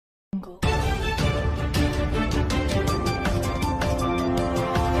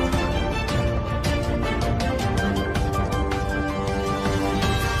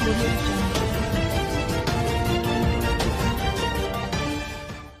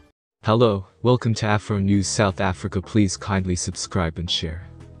Hello, welcome to Afro News South Africa. Please kindly subscribe and share.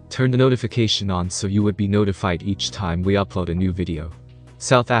 Turn the notification on so you would be notified each time we upload a new video.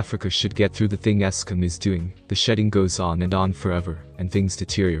 South Africa should get through the thing Eskom is doing. The shedding goes on and on forever, and things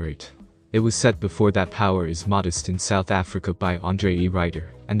deteriorate. It was said before that power is modest in South Africa by Andre De Ruyter,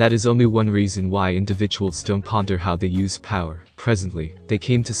 and that is only one reason why individuals don't ponder how they use power. Presently, they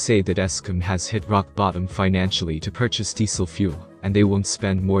came to say that Eskom has hit rock bottom financially to purchase diesel fuel, and they won't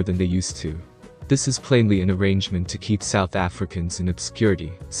spend more than they used to. This is plainly an arrangement to keep South Africans in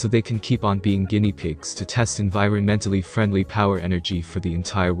obscurity, so they can keep on being guinea pigs to test environmentally friendly power energy for the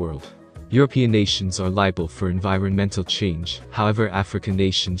entire world. European nations are liable for environmental change, however African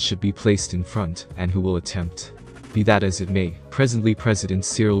nations should be placed in front, and who will attempt. Be that as it may, presently President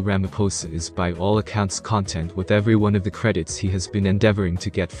Cyril Ramaphosa is by all accounts content with every one of the credits he has been endeavoring to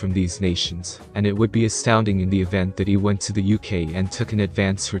get from these nations, and it would be astounding in the event that he went to the UK and took an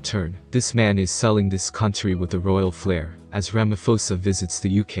advance return. This man is selling this country with a royal flair. As Ramaphosa visits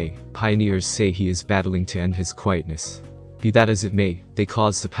the UK, pioneers say he is battling to end his quietness. Be that as it may, they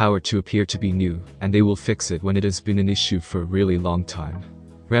cause the power to appear to be new, and they will fix it when it has been an issue for a really long time.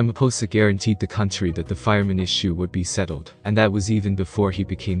 Ramaphosa guaranteed the country that the fireman issue would be settled, and that was even before he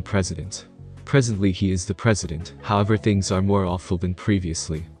became president. Presently he is the president, however things are more awful than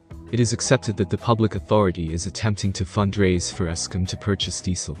previously. It is accepted that the public authority is attempting to fundraise for Eskom to purchase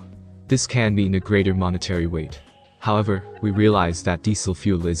diesel. This can mean a greater monetary weight. However, we realize that diesel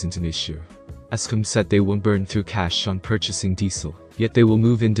fuel isn't an issue. Eskom said they won't burn through cash on purchasing diesel, yet they will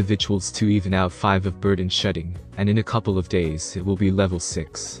move individuals to even out 5 of burden shedding, and in a couple of days it will be level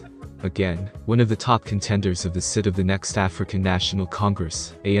 6. Again, one of the top contenders of the sit of the next African National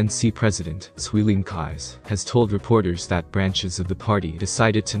Congress, ANC President, Zweli Mkhize, has told reporters that branches of the party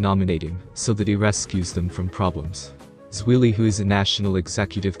decided to nominate him, so that he rescues them from problems. Zweli, who is a National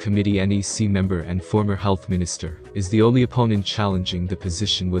Executive Committee NEC member and former health minister, is the only opponent challenging the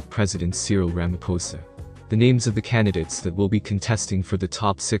position with President Cyril Ramaphosa. The names of the candidates that will be contesting for the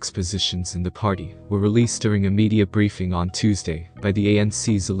top 6 positions in the party were released during a media briefing on Tuesday by the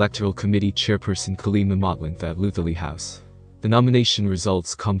ANC's Electoral Committee chairperson Kgalema Motlanthe at Lutherley House. The nomination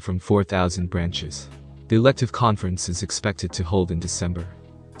results come from 4,000 branches. The elective conference is expected to hold in December.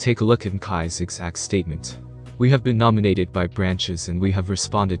 Take a look at Mkhize's exact statement. "We have been nominated by branches and we have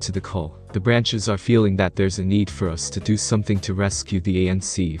responded to the call. The branches are feeling that there's a need for us to do something to rescue the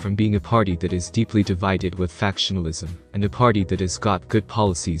ANC from being a party that is deeply divided with factionalism, and a party that has got good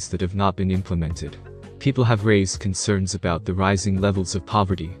policies that have not been implemented. People have raised concerns about the rising levels of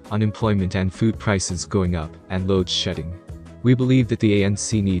poverty, unemployment and food prices going up, and load shedding. We believe that the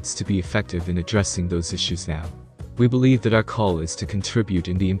ANC needs to be effective in addressing those issues now. We believe that our call is to contribute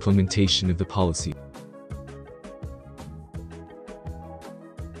in the implementation of the policy."